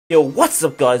Yo, what's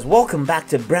up guys? Welcome back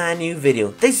to a brand new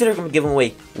video. Today we're going to be giving away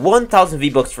 1,000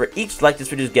 V-Bucks for each like this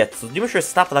video gets. So do make sure to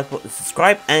slap the like button,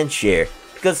 subscribe and share,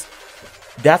 because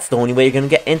that's the only way you're going to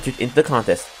get entered into the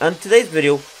contest. And today's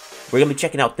video, we're going to be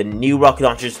checking out the new rocket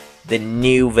launchers, the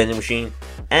new vending machine,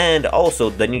 and also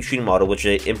the new shooting model, which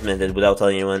they implemented without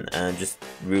telling anyone and just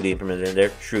really implemented in there,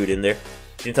 threw it in there.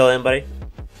 Didn't tell anybody.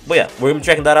 But yeah, we're going to be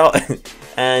checking that out.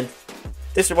 And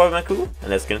this is your boy Vmancool, and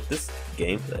let's get into this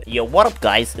gameplay. Yo, what up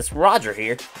guys, it's Roger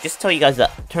here. Just to tell you guys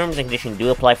that terms and conditions do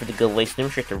apply for the giveaway, so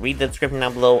make sure to read the description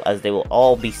down below, as they will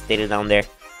all be stated down there.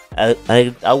 I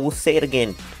will say it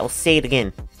again,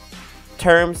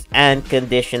 terms and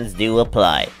conditions do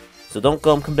apply. So don't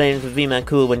come complaining to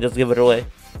Vmancool when you just give it away,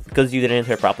 because you didn't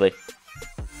enter it properly,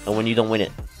 and when you don't win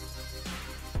it.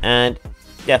 And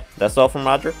yeah, that's all from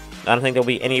Roger. I don't think there'll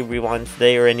be any rewinds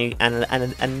today or any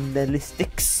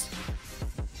analytics,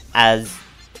 as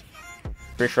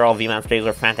pretty sure all VMAN plays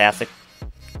are fantastic,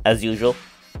 as usual.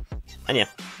 And yeah,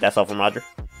 that's all from Roger.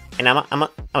 And I'ma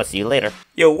see you later.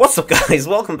 Yo, what's up guys?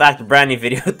 Welcome back to a brand new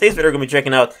video. Today's video we're going to be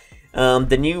checking out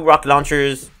the new rocket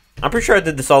launchers. I'm pretty sure I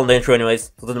did this all in the intro anyways,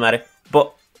 so it doesn't matter.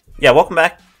 But yeah, welcome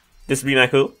back. This is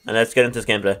Vmancool, and let's get into this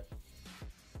gameplay.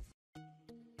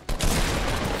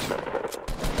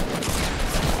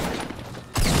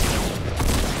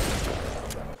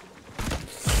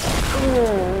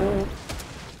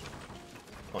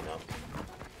 Oh no.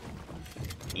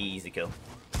 Easy kill.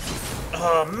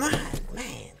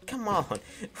 Man, come on.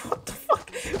 What the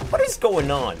fuck? What is going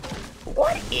on?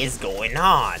 What is going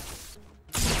on?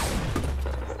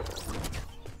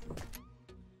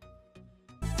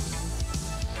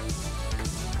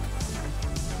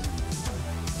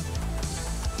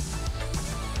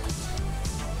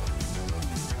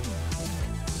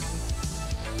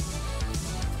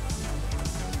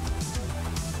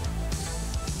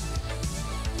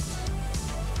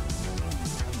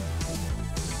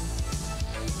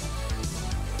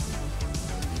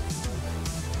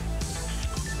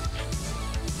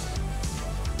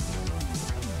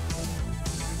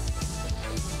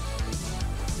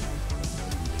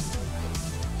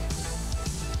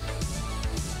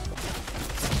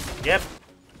 Yep.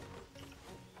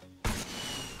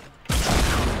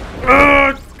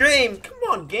 Game! Come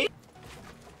on, game!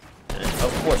 And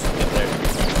of course, I'm there.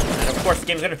 And of course, the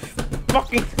game's gonna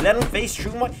fucking let him face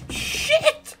through my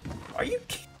shit! Are you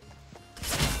kidding?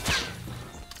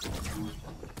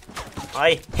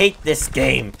 I hate this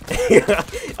game.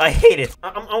 I hate it. I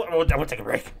want to take a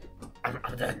break. I'm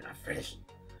done. I'm finished.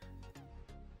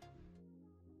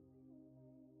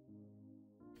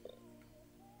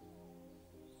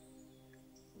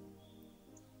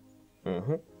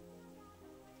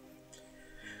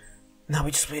 Now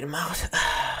we just wait him out.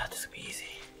 This will be easy.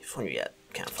 Which one you got?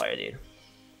 Campfire, dude.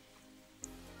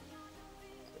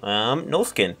 No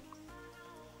skin.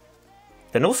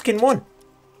 The no skin won.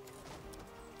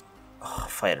 Oh,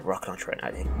 if I had a rocket launcher right now,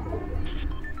 I think.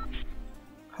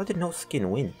 How did no skin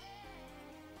win?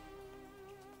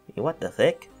 What the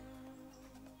heck?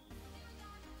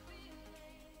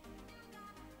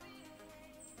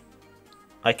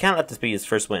 I can't let this be his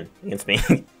first win against me.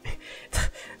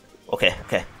 Okay.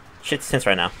 Shit's tense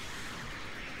right now.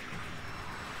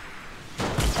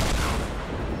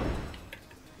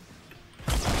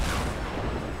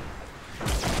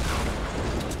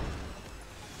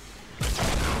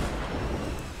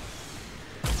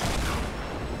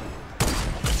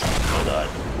 Oh god.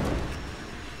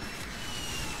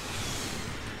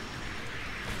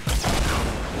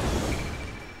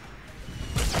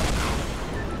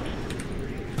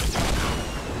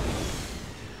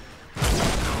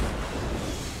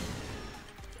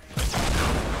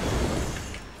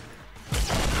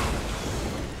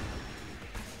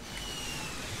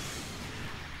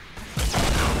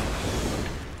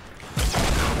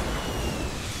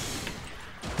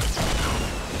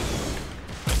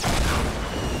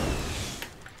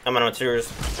 I'm on materials.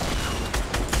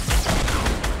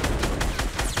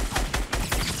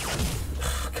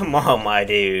 Come on, my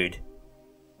dude.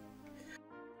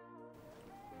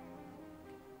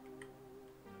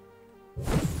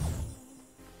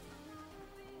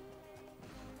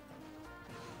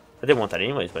 I didn't want that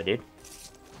anyways, my dude.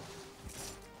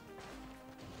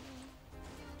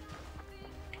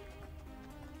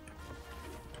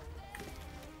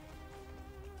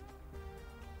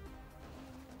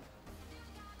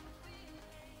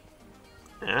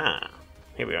 Ah,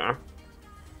 here we are.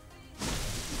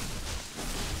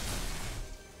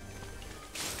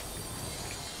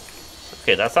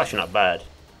 Okay, that's actually not bad.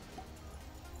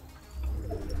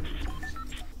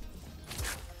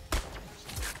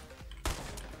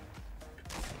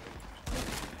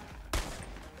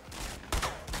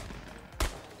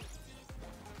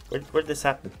 Where'd this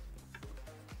happen?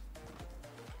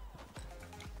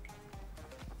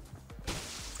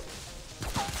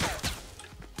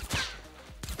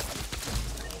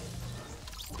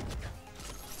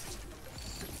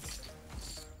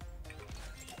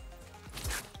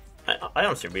 I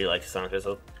honestly really like the sonic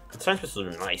pistol. The sonic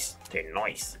pistols are nice. They're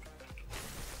nice.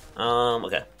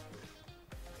 Okay.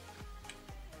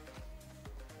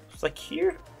 It's like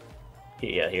here?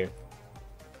 Yeah, here.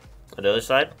 On the other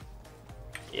side?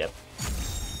 Yep.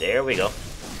 There we go.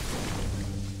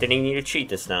 Didn't even need to cheat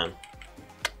this time.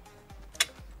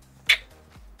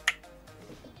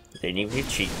 Didn't even need to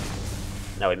cheat.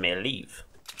 Now we may leave.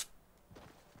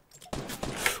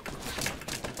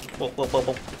 I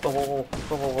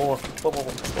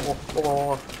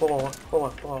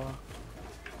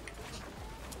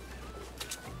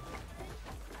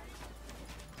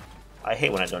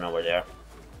hate when I don't know where they are.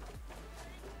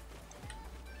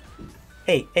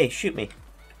 Hey, shoot me.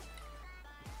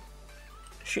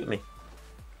 Shoot me.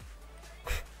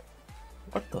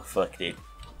 What the fuck, dude?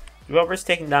 Whoever's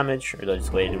taking damage, or they'll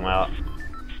just wait him out.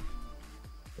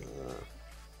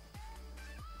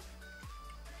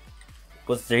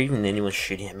 Was there even anyone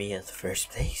shooting at me at the first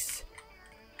place?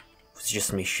 It was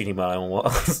just me shooting my own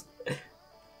walls.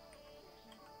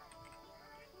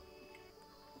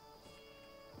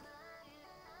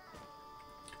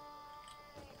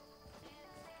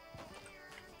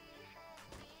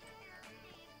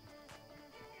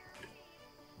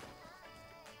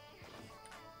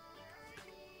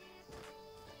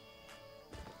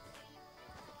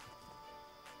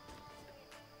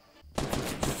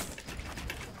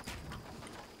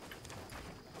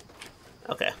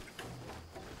 Okay.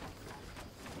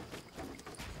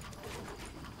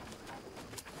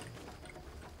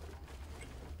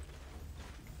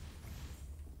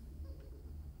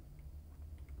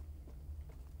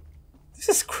 This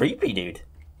is creepy, dude.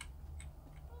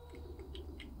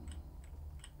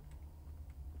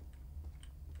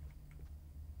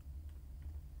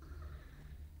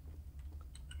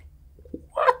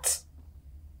 What?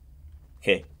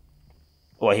 Okay.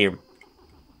 Oh, I hear him.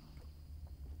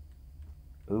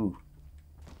 Ooh.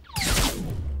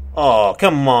 Oh,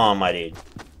 come on, my dude.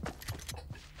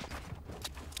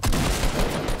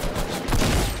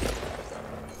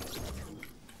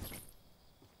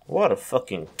 What a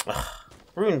fucking... Ugh,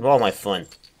 ruined all my fun.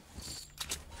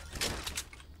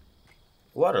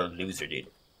 What a loser, dude.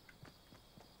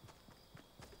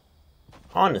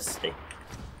 Honestly.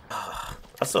 Ugh,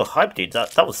 I'm so hyped, dude.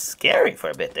 That was scary for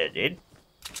a bit there, dude.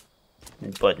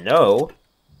 But no.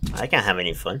 I can't have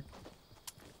any fun.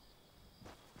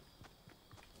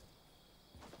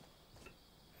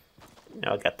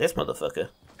 Now I got this motherfucker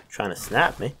trying to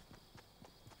snap me.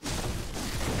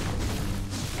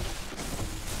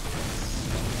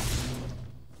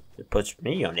 It puts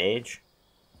me on edge.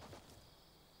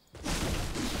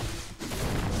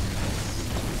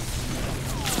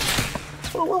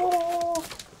 Whoa, whoa, whoa.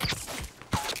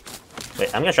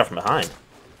 Wait, I'm gonna shot from behind.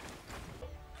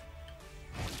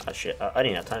 Oh shit, I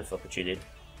didn't have time to fuck with you, dude.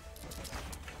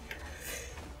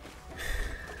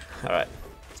 Alright,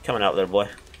 it's coming out there, boy.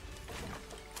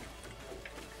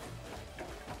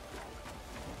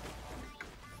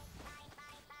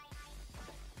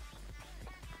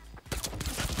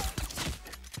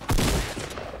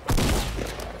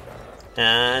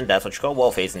 And that's what you call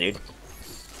wall facing, dude.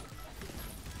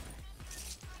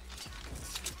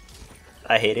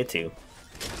 I hate it too.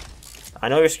 I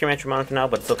know you're screaming at your monitor now,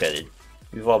 but it's okay, dude.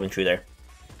 We've all been through there.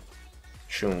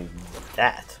 Shoom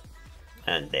that.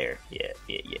 And there. Yeah.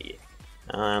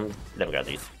 Let me grab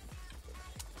these.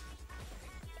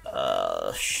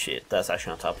 Shit, that's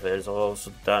actually on top of it as well,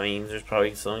 so that means there's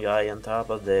probably some guy on top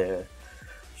of there.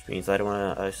 Which means I don't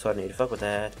wanna, so I need to fuck with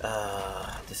that.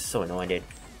 This is so annoying, dude.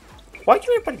 Why can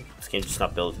everybody this game just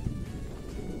not build?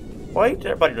 Why did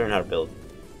everybody learn how to build?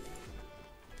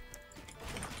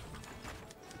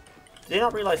 Do they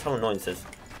not realize how annoying this is?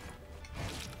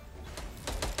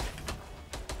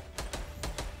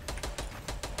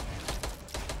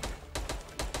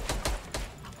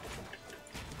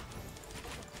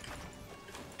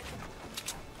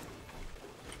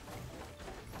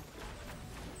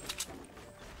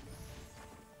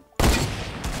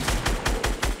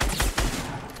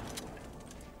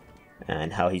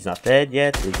 And how he's not dead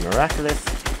yet is miraculous.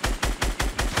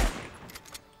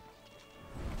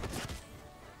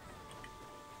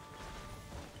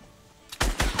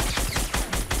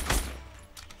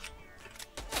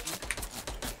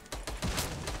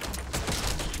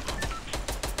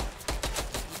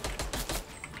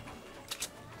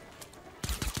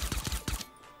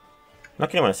 I'm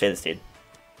not gonna want to say this, dude.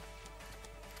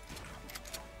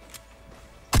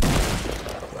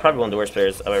 probably one of the worst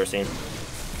players I've ever seen.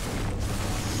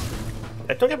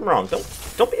 Like, don't get me wrong,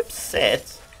 don't be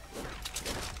upset.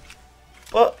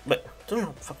 But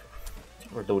don't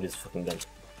reload this fucking gun.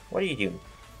 What are you doing?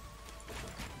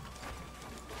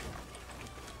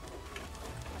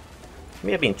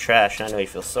 Me being trash, and I know you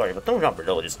feel sorry, but don't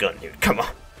reload this gun, dude. Come on.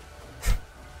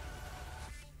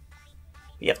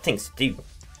 We have things to do,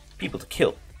 people to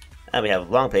kill, and we have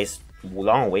a long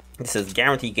wait. This is a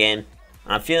guaranteed game.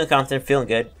 I'm feeling confident, feeling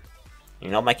good. You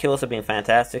know, my kills have been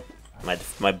fantastic. My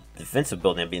defensive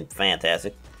building have been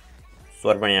fantastic. So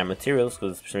I'm running out of materials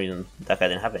because for some reason that guy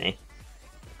didn't have any.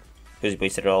 Because he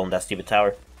wasted it all in that stupid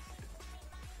tower.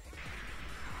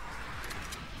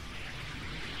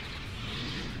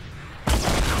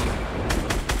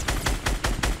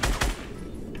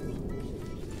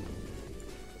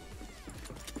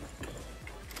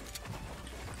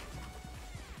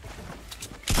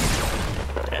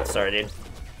 Yeah, sorry, dude.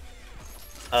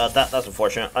 That's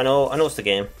unfortunate. I know it's the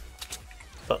game,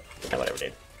 but yeah, whatever,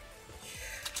 dude.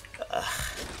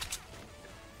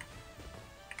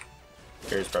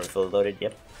 Here's probably fully loaded.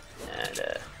 Yep, and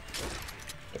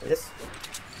give me this,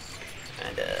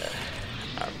 and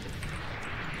I'm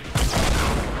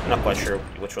not quite sure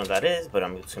which one that is, but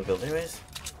I'm just gonna build anyways.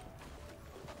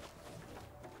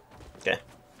 Okay,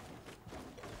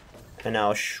 and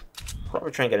now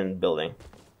probably try and get in the building.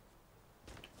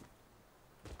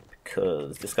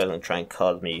 Because this guy's gonna try and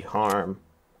cause me harm,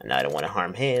 and I don't want to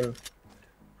harm him.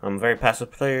 I'm a very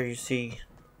passive player, you see.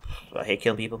 I hate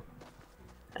killing people.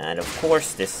 And of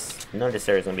course, none of this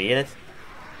area is gonna be in it.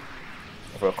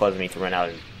 Therefore, causing me to run out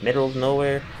in the middle of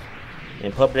nowhere,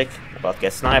 in public, about to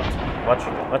get sniped. Watch.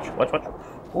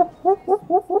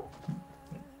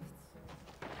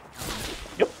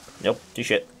 Nope, do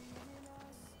shit.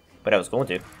 But I was going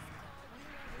to.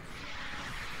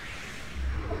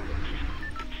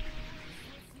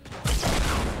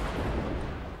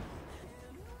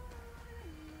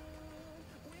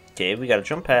 Okay, we got a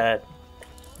jump pad.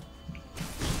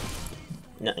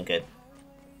 Nothing good.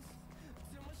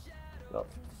 Well,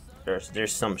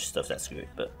 there's some stuff that's good,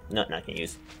 but nothing I can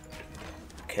use.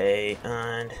 Okay,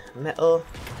 and metal.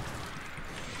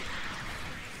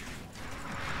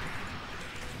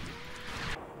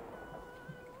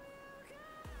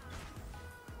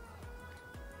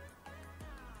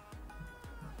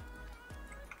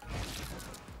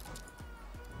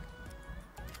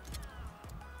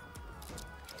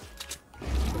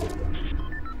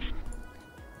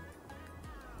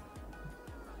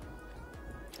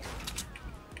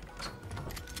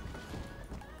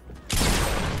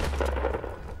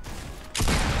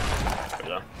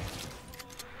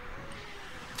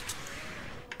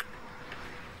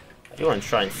 I want to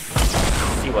try and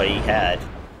see what he had.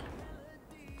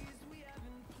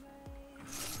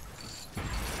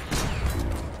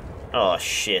 Oh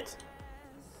shit.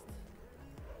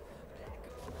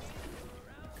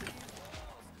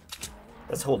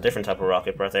 That's a whole different type of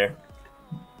rocket right there.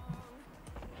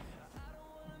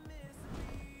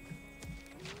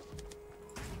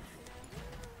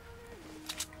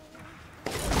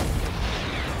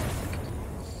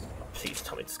 Please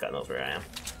tell me this guy knows where I am.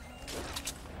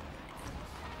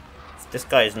 This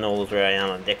guy knows where I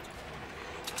am, I'm dick.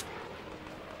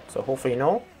 So hopefully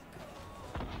no.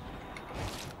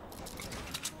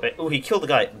 Wait, oh, he killed the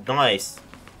guy. Nice.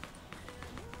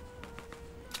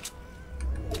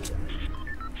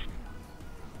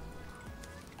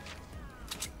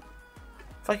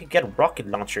 If I could get a rocket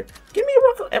launcher. Give me a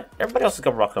rocket. Everybody else has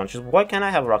got rocket launchers. Why can't I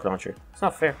have a rocket launcher? It's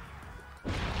not fair.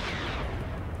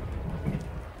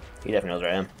 He definitely knows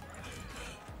where I am.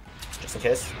 Just in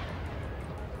case.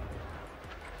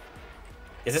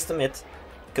 Is this the mitt?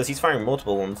 Because he's firing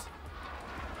multiple ones.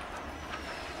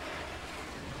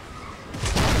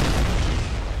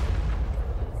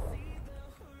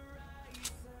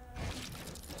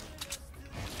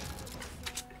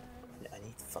 I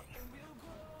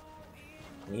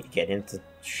need to get into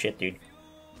shit, dude.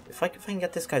 If I can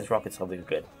get this guy's rockets, I'll be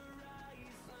good.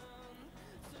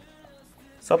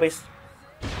 Subbase.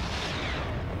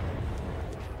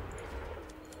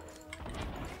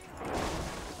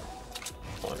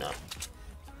 Oh no.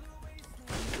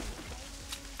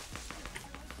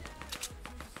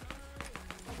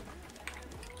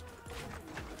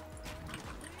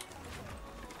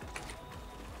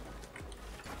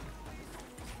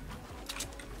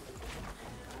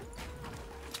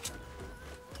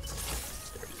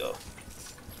 There we go.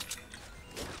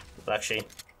 Well, actually,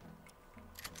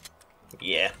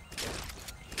 yeah.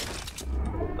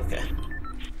 Okay.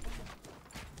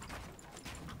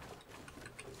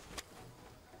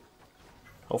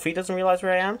 Hopefully he doesn't realize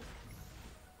where I am.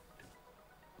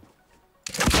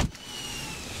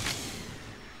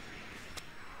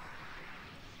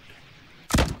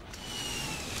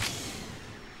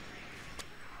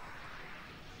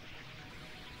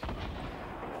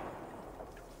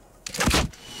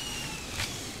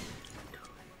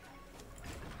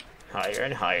 Higher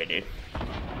and higher, dude.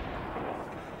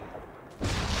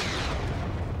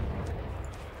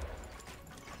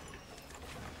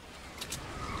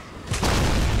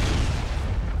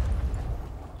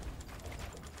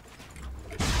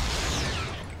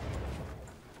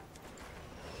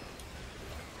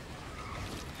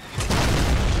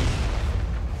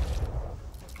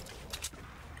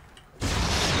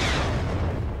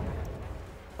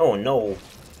 Oh no.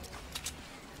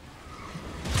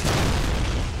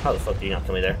 How the fuck did you not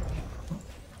kill me there?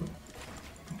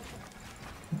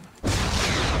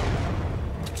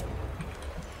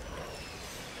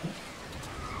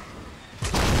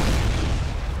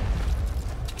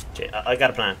 Okay, I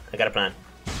got a plan. I got a plan.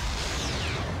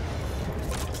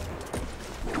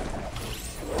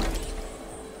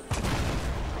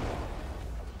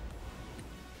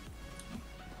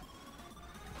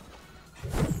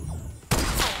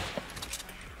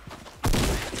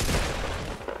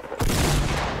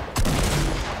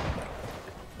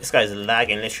 This guy's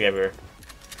lagging literally everywhere.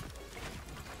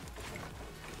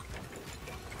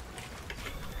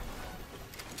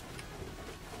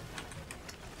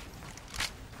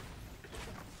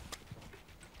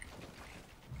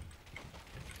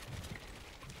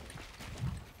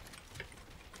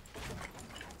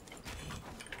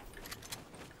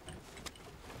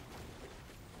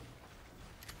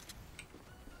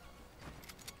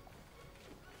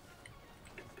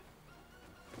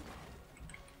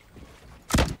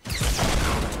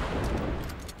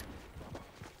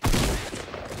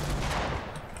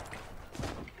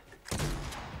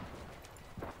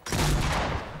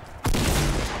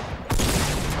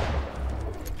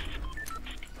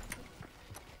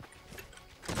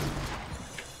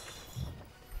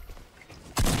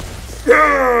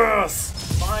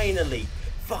 Yes! Finally!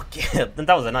 Fuck yeah! And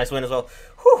that was a nice win as well.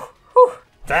 Whew! Whew!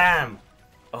 Damn!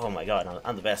 Oh my god,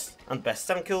 I'm the best. I'm the best.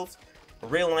 7 kills. A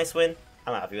real nice win.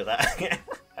 I'm happy with that.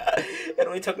 It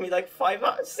only took me like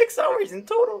 6 hours in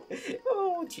total.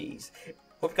 Oh jeez.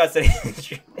 Hope you guys did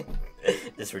enjoy.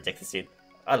 This is ridiculous, dude.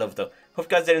 I love it though. Hope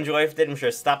you guys did enjoy. If you did, I'm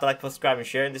sure slap the like, subscribe, and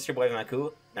share. And this is your boy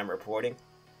Vmancool, and I'm reporting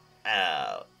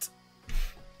out.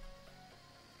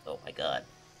 Oh my god.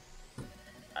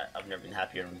 I've never been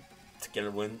happier to get a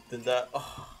win than that.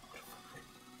 Oh.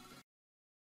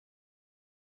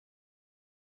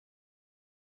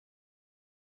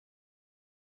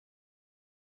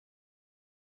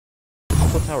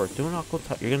 Aqua Tower, do an Aqua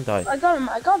Tower. You're gonna die. I got him,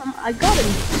 I got him, I got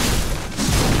him.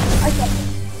 I got him.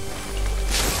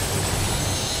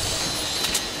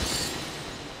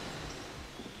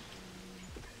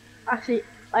 Actually,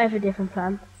 I have a different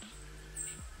plan.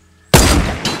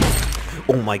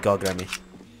 Oh my god, Grammy.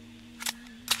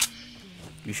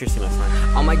 You should see my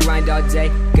friend. On my grind all day,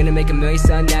 gonna make $1 million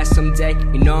selling that someday.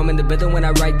 You know I'm in the rhythm when I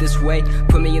write this way.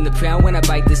 Put me in the ground when I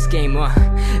bite this game.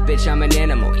 Bitch, I'm an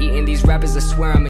animal, eating these rappers, I swear I'm a